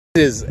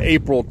It is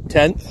April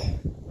 10th,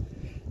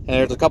 and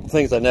there's a couple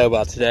things I know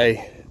about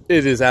today.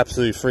 It is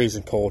absolutely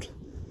freezing cold.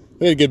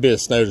 We had a good bit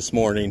of snow this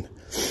morning.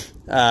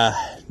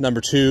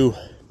 Number two,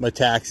 my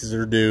taxes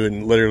are due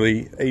in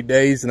literally 8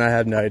 days, and I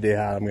have no idea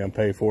how I'm going to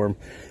pay for them.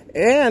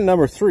 And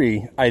number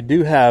three, I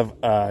do have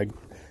a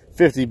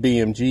 50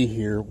 BMG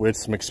here with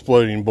some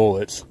exploding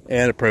bullets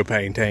and a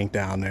propane tank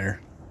down there.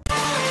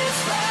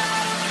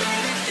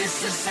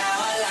 It's just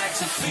how I like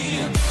to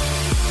feel.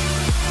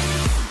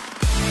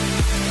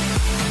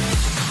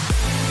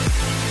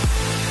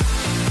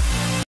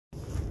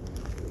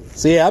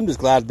 So yeah, I'm just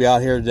glad to be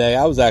out here today.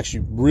 I was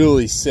actually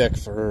really sick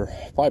for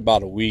probably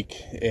about a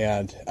week,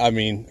 and I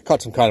mean, I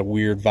caught some kind of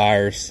weird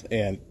virus,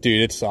 and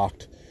dude, it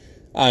sucked.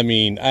 I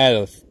mean, I had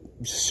a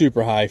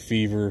super high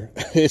fever.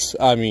 I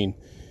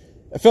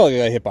felt like I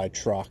got hit by a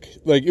truck.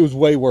 Like, it was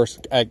way worse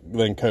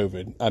than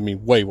COVID. I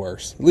mean, way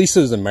worse. At least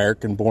it was an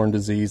American-born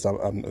disease.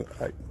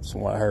 That's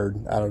what I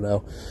heard. I don't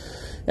know.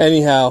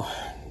 Anyhow,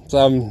 so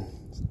I'm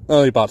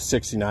only about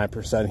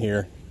 69%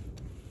 here.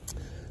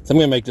 So I'm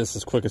going to make this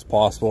as quick as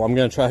possible. I'm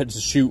going to try to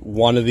shoot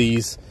one of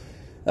these.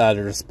 They're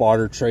the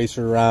spotter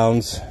tracer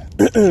rounds.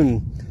 There's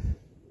a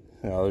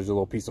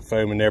little piece of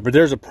foam in there. But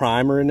there's a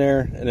primer in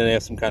there. And then they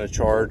have some kind of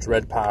charge,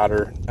 red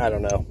powder. I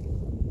don't know.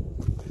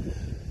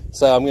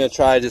 So I'm going to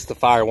try just to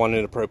fire one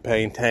in a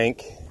propane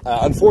tank.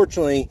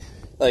 Unfortunately,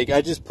 like,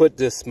 I just put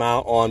this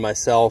mount on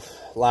myself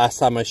last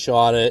time I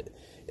shot it.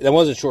 And I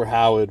wasn't sure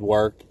how it would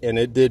work. And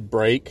it did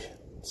break.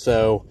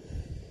 So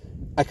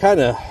I kind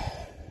of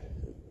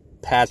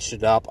patched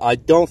it up. I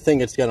don't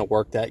think it's going to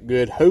work that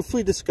good.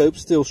 Hopefully the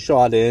scope's still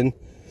shot in.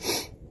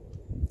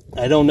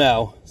 I don't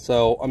know.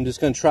 So I'm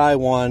just going to try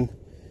one.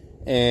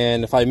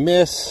 And if I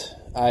miss,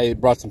 I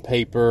brought some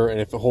paper.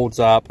 And if it holds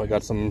up, I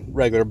got some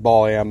regular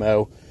ball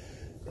ammo.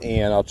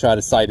 And I'll try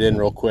to sight in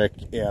real quick.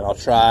 And I'll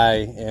try.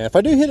 And if I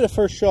do hit the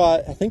first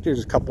shot, I think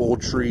there's a couple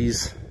old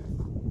trees.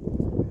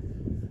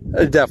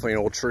 There's definitely an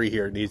old tree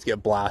here that needs to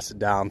get blasted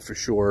down for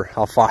sure.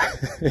 I'll find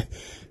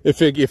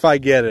if I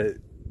get it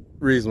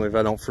reasonably, if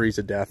I don't freeze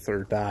to death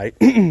or die.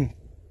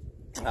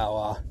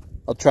 I'll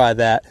try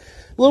that.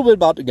 A little bit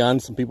about the gun.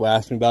 Some people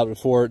asked me about it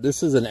before.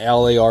 This is an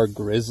LAR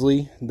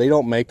Grizzly. They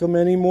don't make them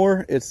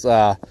anymore. It's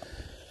called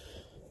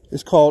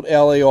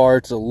LAR.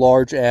 It's a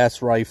large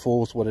ass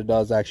rifle is what it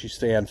does actually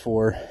stand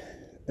for,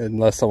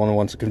 unless someone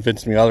wants to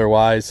convince me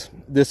otherwise.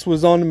 This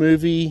was on the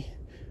movie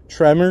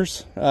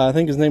Tremors. I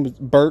think his name was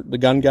Bert, the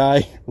gun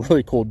guy.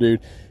 Really cool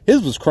dude.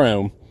 His was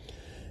chrome.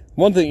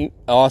 One thing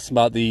awesome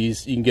about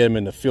these, you can get them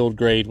in the field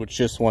grade, which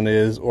this one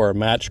is, or a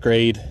match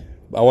grade.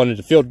 I wanted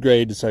the field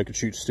grade so I could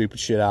shoot stupid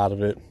shit out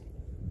of it.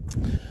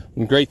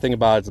 The great thing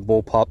about it is a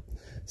bullpup.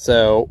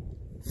 So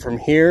from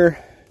here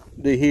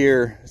to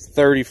here is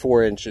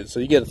 34 inches.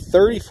 So you get a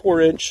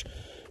 34-inch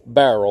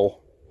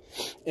barrel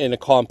in a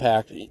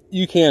compact.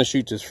 You can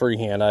shoot this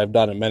freehand. I've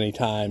done it many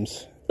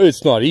times.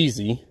 It's not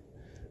easy.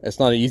 It's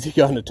not an easy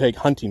gun to take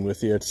hunting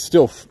with you. It's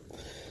still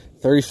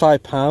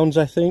 35 pounds,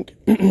 I think.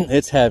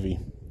 It's heavy.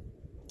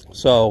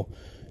 So,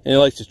 and it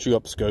likes to chew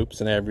up scopes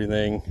and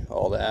everything,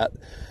 all that.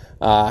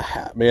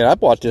 Man, I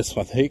bought this,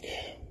 I think,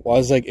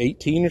 was like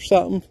 18 or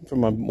something from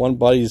my one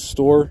buddy's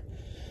store.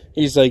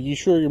 He's like, "You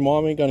sure your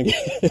mom ain't gonna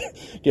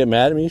get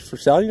mad at me for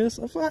selling this?"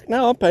 I'm like,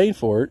 "No, I'm paying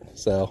for it."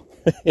 So,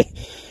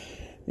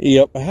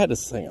 yep, I had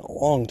this thing a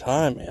long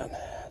time, man.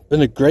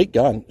 Been a great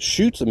gun.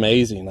 Shoots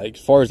amazing. Like,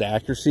 as far as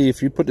accuracy,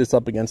 if you put this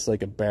up against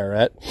like a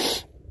Barrett,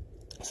 this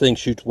thing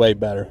shoots way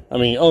better. I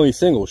mean, only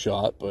single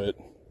shot, but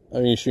I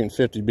mean, shooting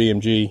 50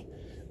 BMG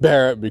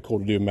Barrett would be cool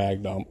to do a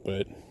mag dump,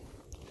 but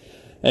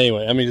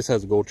anyway, I mean, this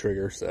has a gold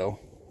trigger, so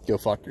go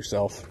fuck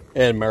yourself.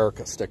 And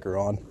America sticker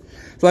on.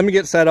 So let me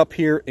get set up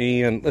here,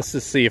 and let's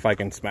just see if I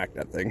can smack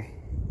that thing.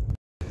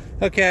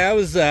 Okay, I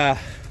was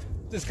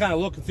just kind of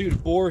looking through the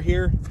bore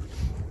here.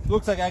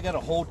 Looks like I got a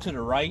hole to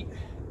the right.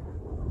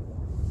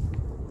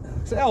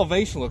 So the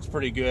elevation looks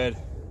pretty good.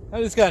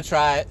 I'm just gonna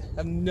try it. I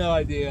have no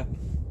idea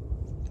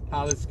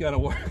how this is gonna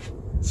work.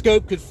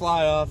 Scope could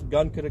fly off,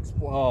 gun could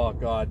explode. Oh,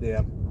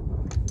 goddamn.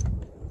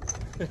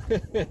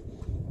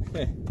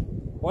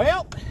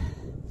 Well,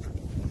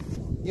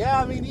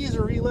 yeah, I mean, these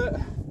are reload.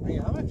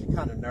 Man, I'm actually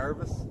kind of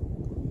nervous.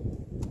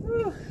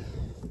 Whew.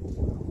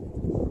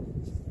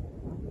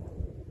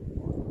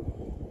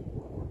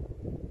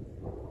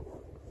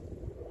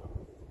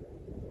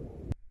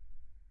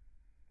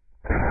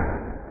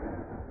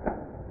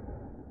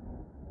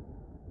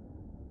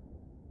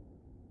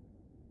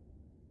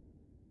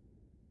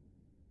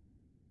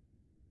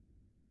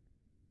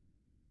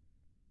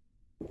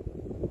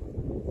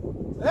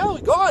 Well,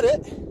 we got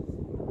it.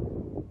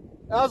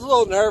 I was a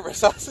little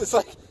nervous. I was just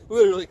like,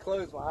 literally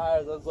closed my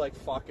eyes. I was like,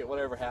 fuck it,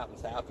 whatever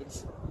happens,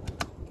 happens.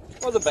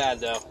 Wasn't bad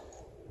though.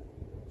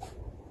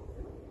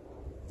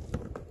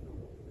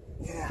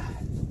 Yeah.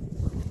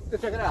 Go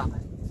check it out.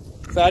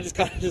 So I just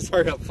kind of just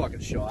hurried up fucking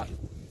shot.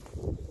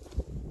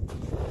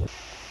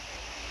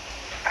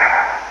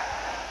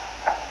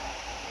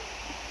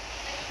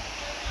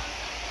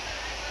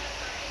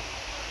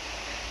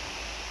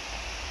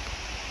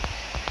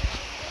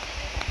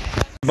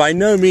 by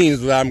no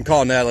means that I'm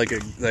calling that like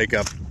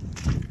a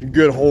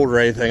good hold or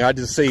anything. I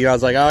just see, I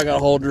was like, oh, I gotta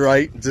hold it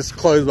right. Just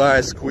close my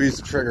eyes, squeeze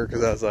the trigger,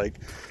 because I was like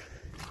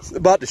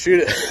about to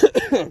shoot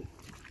it.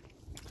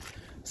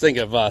 Think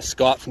of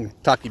Scott from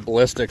Kentucky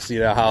Ballistics.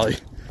 You know how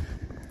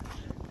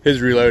his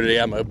reloaded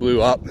ammo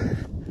blew up.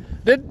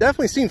 Did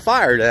definitely seen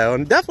fire though,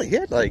 and definitely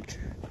hit like,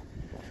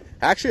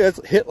 actually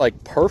that's hit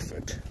like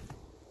perfect,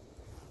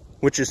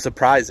 which is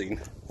surprising.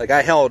 Like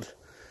I held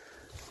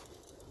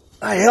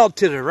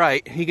to the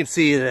right. You can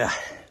see the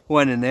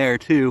one in there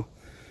too.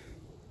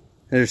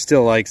 There's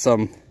still like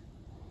some,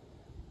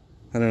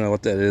 I don't know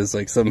what that is,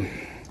 like some,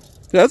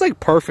 that's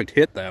like perfect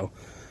hit though.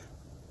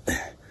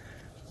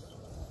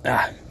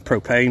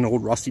 Propane,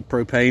 old rusty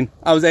propane.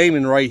 I was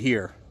aiming right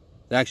here.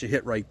 It actually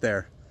hit right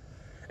there.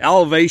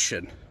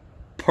 Elevation,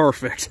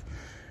 perfect.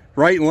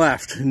 Right and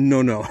left,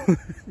 no.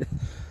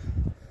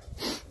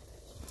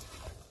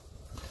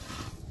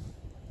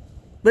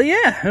 But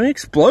yeah, I mean, it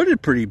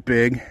exploded pretty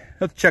big.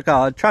 I have to check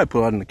out, I'll try to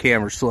put it on the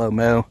camera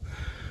slow-mo.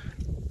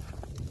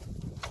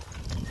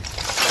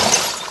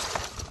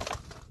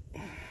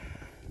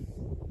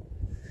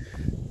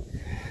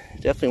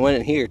 Definitely went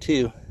in here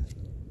too.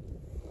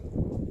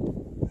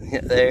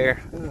 Hit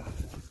there.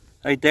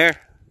 Right there.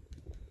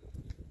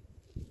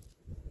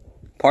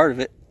 Part of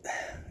it.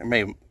 Or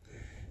maybe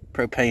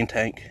propane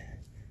tank.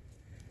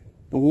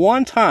 The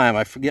one time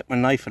I forget my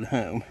knife at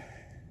home.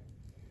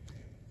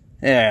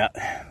 Yeah,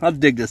 I'll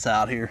dig this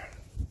out here.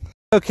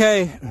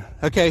 Okay,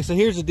 so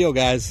here's the deal,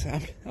 guys.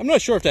 I'm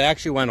not sure if that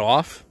actually went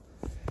off.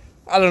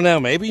 I don't know,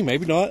 maybe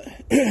not. I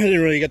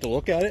didn't really get to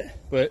look at it,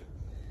 but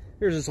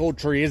here's this whole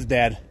tree. It's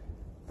dead.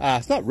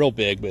 It's not real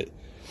big, but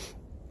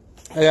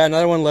I got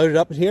another one loaded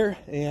up in here,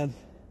 and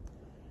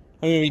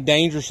I'm gonna be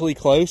dangerously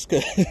close.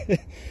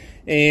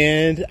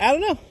 And I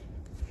don't know.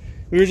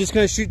 We were just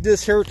gonna shoot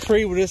this here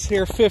tree with this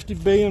here 50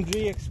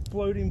 BMG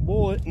exploding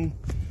bullet, and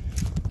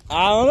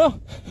I don't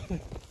know.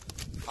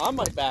 I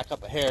might back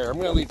up a hair. I'm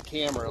gonna leave the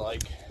camera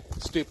like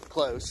stupid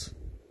close.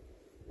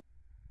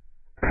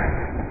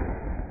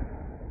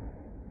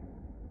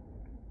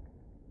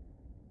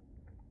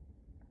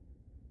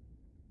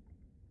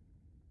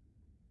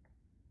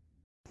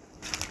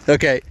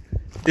 Okay,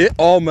 it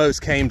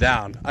almost came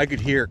down. I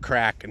could hear it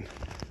cracking.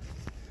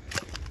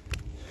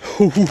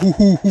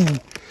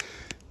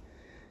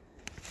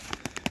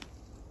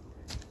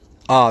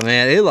 Oh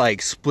man, it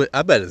like split.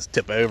 I bet it's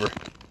tip over.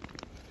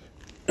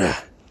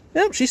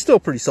 Yep, she's still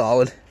pretty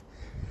solid.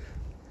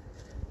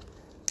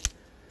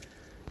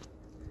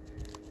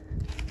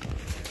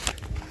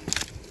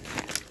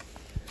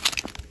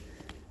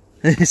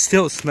 It's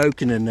still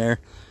smoking in there.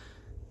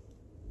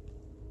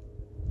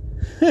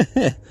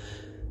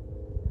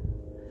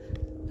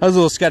 I was a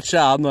little sketched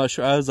out. I'm not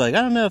sure. I was like, I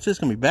don't know if this is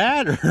gonna be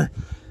bad or.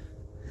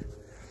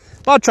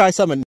 I'll try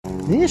something.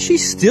 Yeah,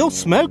 she's still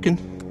smoking.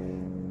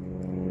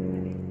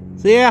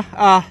 So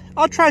yeah,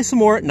 I'll try some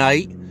more at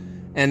night,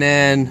 and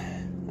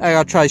then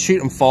I'll try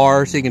shooting them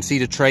far so you can see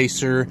the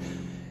tracer,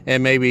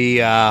 and maybe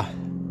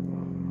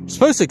it's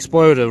supposed to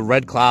explode a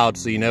red cloud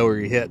so you know where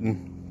you're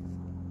hitting.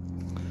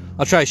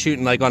 I'll try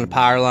shooting like on the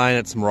power line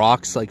at some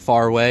rocks like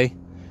far away,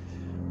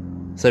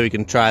 so we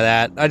can try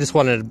that. I just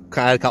wanted to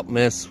kind of a couple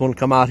minutes, want to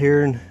come out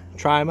here and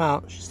try them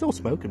out. She's still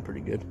smoking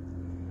pretty good.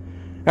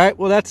 All right,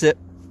 well that's it.